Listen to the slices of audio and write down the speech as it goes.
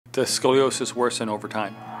Does scoliosis worsen over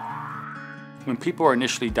time? When people are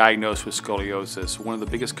initially diagnosed with scoliosis, one of the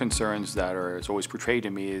biggest concerns that is always portrayed to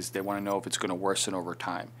me is they want to know if it's going to worsen over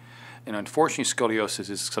time. And unfortunately, scoliosis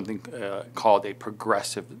is something called a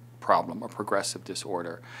progressive problem or progressive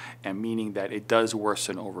disorder, and meaning that it does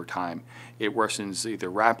worsen over time. It worsens either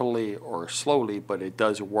rapidly or slowly, but it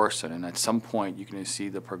does worsen, and at some point you can see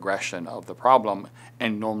the progression of the problem,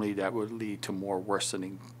 and normally that would lead to more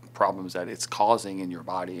worsening problems that it's causing in your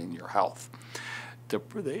body and your health.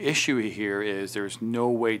 The issue here is there's no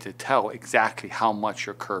way to tell exactly how much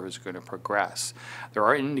your curve is going to progress. There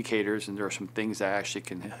are indicators and there are some things that actually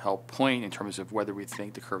can help point in terms of whether we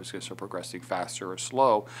think the curve is going to start progressing faster or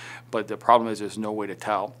slow, but the problem is there's no way to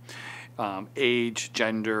tell. Age,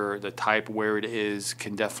 gender, the type, where it is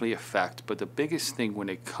can definitely affect, but the biggest thing when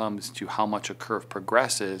it comes to how much a curve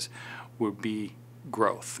progresses would be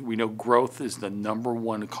growth. We know growth is the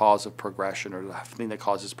 #1 cause of progression, or the thing that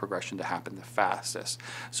causes progression to happen the fastest.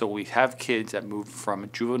 So we have kids that move from a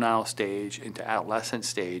juvenile stage into adolescent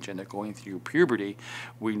stage and they're going through puberty.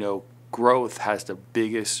 We know growth has the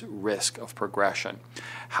biggest risk of progression.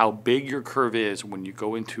 How big your curve is when you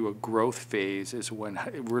go into a growth phase is when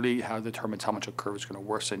it really determines how much a curve is going to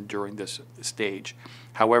worsen during this stage.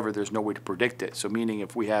 However, there's no way to predict it. So meaning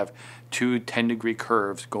if we have two 10-degree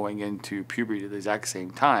curves going into puberty at the exact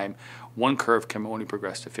same time, one curve can only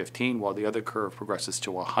progress to 15 while the other curve progresses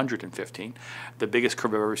to 115. The biggest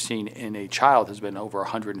curve I've ever seen in a child has been over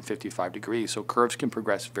 155 degrees. So curves can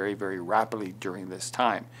progress very, very rapidly during this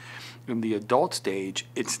time. In the adult stage,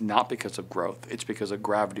 it's not because of growth, it's because of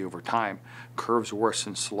gravity over time. Curves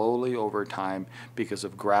worsen slowly over time because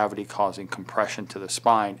of gravity causing compression to the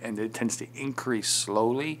spine, and it tends to increase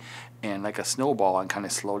slowly and like a snowball and kind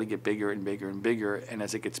of slowly get bigger and bigger and bigger. And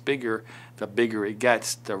as it gets bigger, the bigger it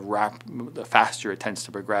gets, the faster it tends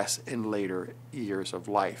to progress in later years of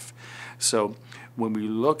life. So when we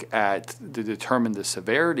look at to determine the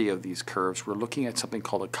severity of these curves, we're looking at something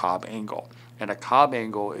called a Cobb Angle. And a Cobb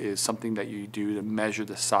Angle is something that you do to measure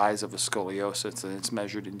the size of a scoliosis, and it's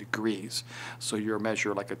measured in degrees. So you're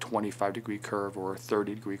measured like a 25-degree curve or a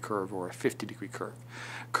 30-degree curve or a 50-degree curve.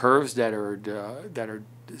 Curves that are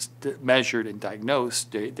measured and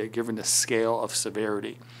diagnosed, they're given a scale of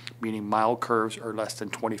severity, meaning mild curves are less than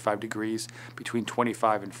 25 degrees. Between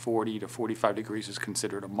 25 and 40 to 45 degrees is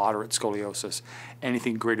considered a moderate scoliosis.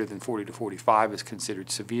 Anything greater than 40 to 45 is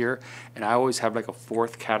considered severe. And I always have like a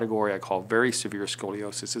fourth category I call very severe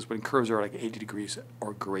scoliosis, is when curves are like 80 degrees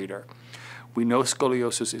or greater. We know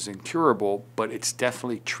scoliosis is incurable, but it's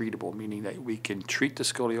definitely treatable, meaning that we can treat the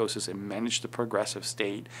scoliosis and manage the progressive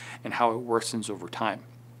state and how it worsens over time.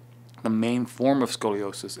 The main form of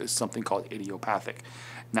scoliosis is something called idiopathic.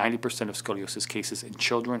 90% of scoliosis cases in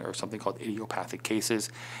children are something called idiopathic cases,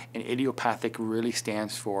 and idiopathic really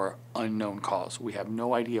stands for unknown cause. We have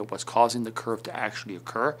no idea what's causing the curve to actually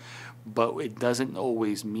occur, but it doesn't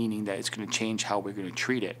always mean that it's going to change how we're going to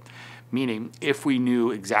treat it. Meaning, if we knew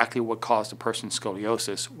exactly what caused a person's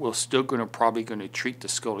scoliosis, we're still probably going to treat the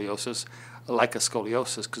scoliosis like a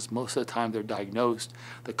scoliosis, because most of the time they're diagnosed,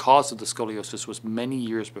 the cause of the scoliosis was many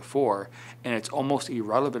years before, and it's almost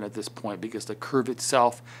irrelevant at this point because the curve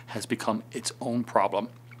itself has become its own problem.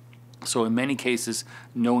 So in many cases,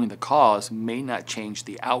 knowing the cause may not change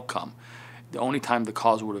the outcome. The only time the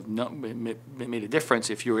cause would have made a difference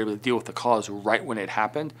if you were able to deal with the cause right when it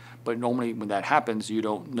happened. But normally when that happens, you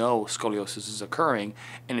don't know scoliosis is occurring,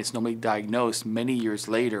 and it's normally diagnosed many years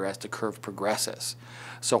later as the curve progresses.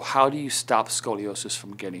 So how do you stop scoliosis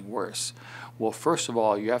from getting worse? Well, first of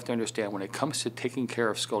all, you have to understand when it comes to taking care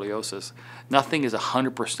of scoliosis, nothing is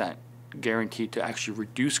 100% guaranteed to actually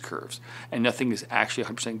reduce curves, and nothing is actually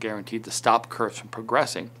 100% guaranteed to stop curves from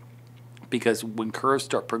progressing. Because when curves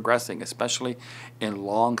start progressing, especially in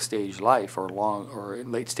long stage life or in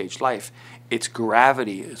late stage life, it's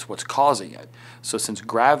gravity is what's causing it. So since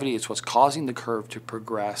gravity is what's causing the curve to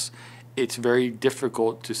progress, it's very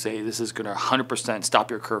difficult to say this is going to 100%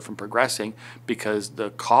 stop your curve from progressing, because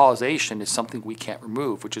the causation is something we can't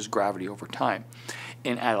remove, which is gravity over time.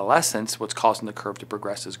 In adolescence, what's causing the curve to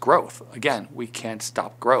progress is growth. Again, we can't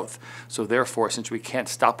stop growth. So therefore, since we can't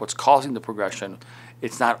stop what's causing the progression,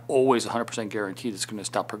 it's not always 100% guaranteed it's going to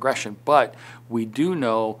stop progression, but we do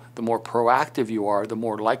know the more proactive you are, the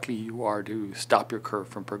more likely you are to stop your curve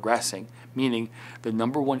from progressing. Meaning, the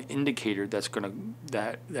 #1 indicator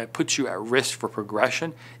that puts you at risk for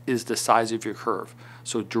progression is the size of your curve.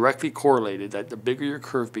 So directly correlated that the bigger your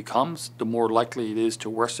curve becomes, the more likely it is to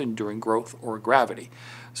worsen during growth or gravity.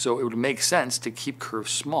 So it would make sense to keep curves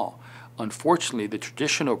small. Unfortunately, the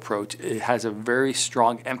traditional approach, it has a very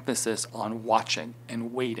strong emphasis on watching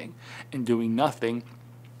and waiting and doing nothing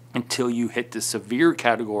until you hit the severe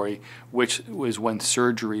category, which was when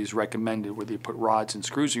surgery is recommended, where they put rods and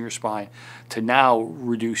screws in your spine to now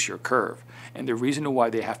reduce your curve. And the reason why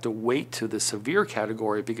they have to wait to the severe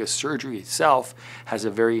category, because surgery itself has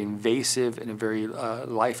a very invasive and a very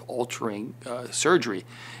life-altering surgery.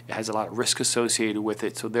 It has a lot of risk associated with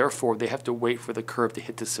it, so therefore they have to wait for the curve to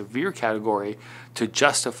hit the severe category to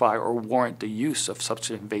justify or warrant the use of such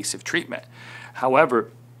an invasive treatment.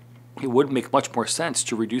 However, it would make much more sense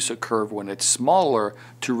to reduce a curve when it's smaller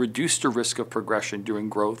to reduce the risk of progression during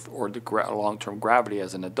growth or the long-term gravity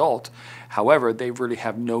as an adult. However, they really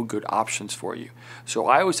have no good options for you. So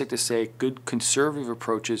I always like to say good conservative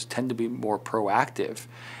approaches tend to be more proactive,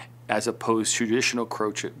 as opposed to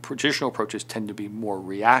traditional approaches tend to be more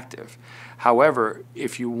reactive. However,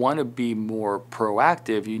 if you want to be more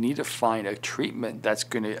proactive, you need to find a treatment that's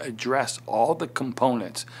going to address all the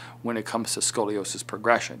components when it comes to scoliosis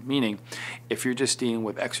progression. Meaning, if you're just dealing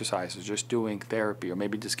with exercises, just doing therapy, or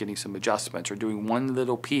maybe just getting some adjustments, or doing one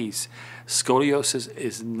little piece, scoliosis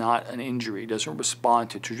is not an injury. It doesn't respond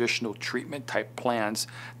to traditional treatment type plans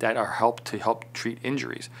that are help treat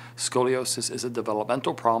injuries. Scoliosis is a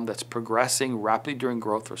developmental problem that's progressing rapidly during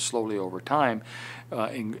growth or slowly over time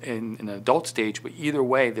in an adult stage, but either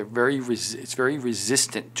way, it's very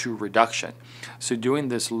resistant to reduction. So doing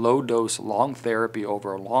this low dose, long therapy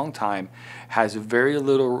over a long time has very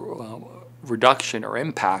little reduction or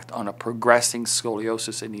impact on a progressing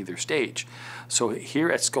scoliosis in either stage. So here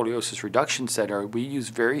at Scoliosis Reduction Center, we use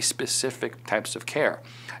very specific types of care.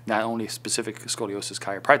 Not only specific scoliosis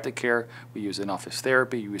chiropractic care, we use in-office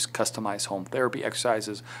therapy, we use customized home therapy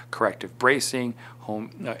exercises, corrective bracing,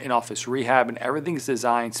 in-office rehab, and everything's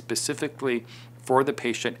designed specifically for the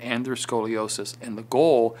patient and their scoliosis. And the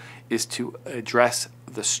goal is to address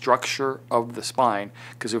the structure of the spine,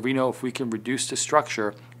 because if we can reduce the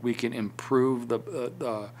structure, we can improve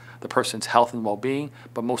the person's health and well-being,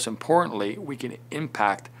 but most importantly, we can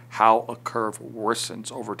impact how a curve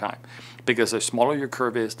worsens over time. Because the smaller your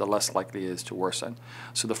curve is, the less likely it is to worsen.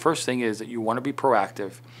 So the first thing is that you want to be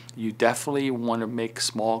proactive. You definitely want to make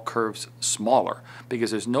small curves smaller,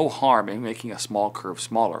 because there's no harm in making a small curve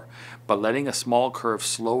smaller. But letting a small curve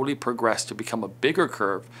slowly progress to become a bigger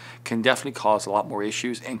curve can definitely cause a lot more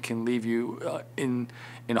issues and can leave you in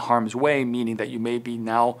harm's way, meaning that you may be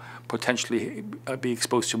now potentially be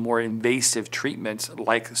exposed to more invasive treatments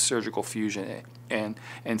like surgical fusion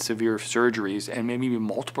and severe surgeries, and maybe even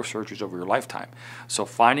multiple surgeries over your lifetime. So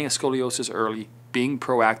finding a scoliosis early, being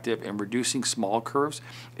proactive, and reducing small curves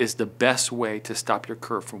is the best way to stop your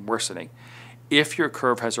curve from worsening. If your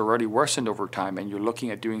curve has already worsened over time and you're looking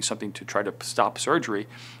at doing something to try to stop surgery,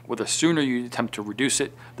 well, the sooner you attempt to reduce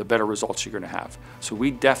it, the better results you're going to have. So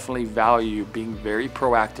we definitely value being very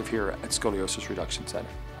proactive here at Scoliosis Reduction Center.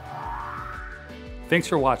 Thanks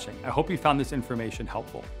for watching. I hope you found this information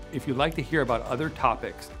helpful. If you'd like to hear about other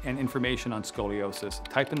topics and information on scoliosis,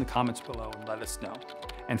 type in the comments below and let us know.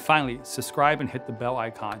 And finally, subscribe and hit the bell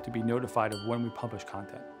icon to be notified of when we publish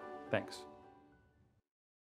content. Thanks.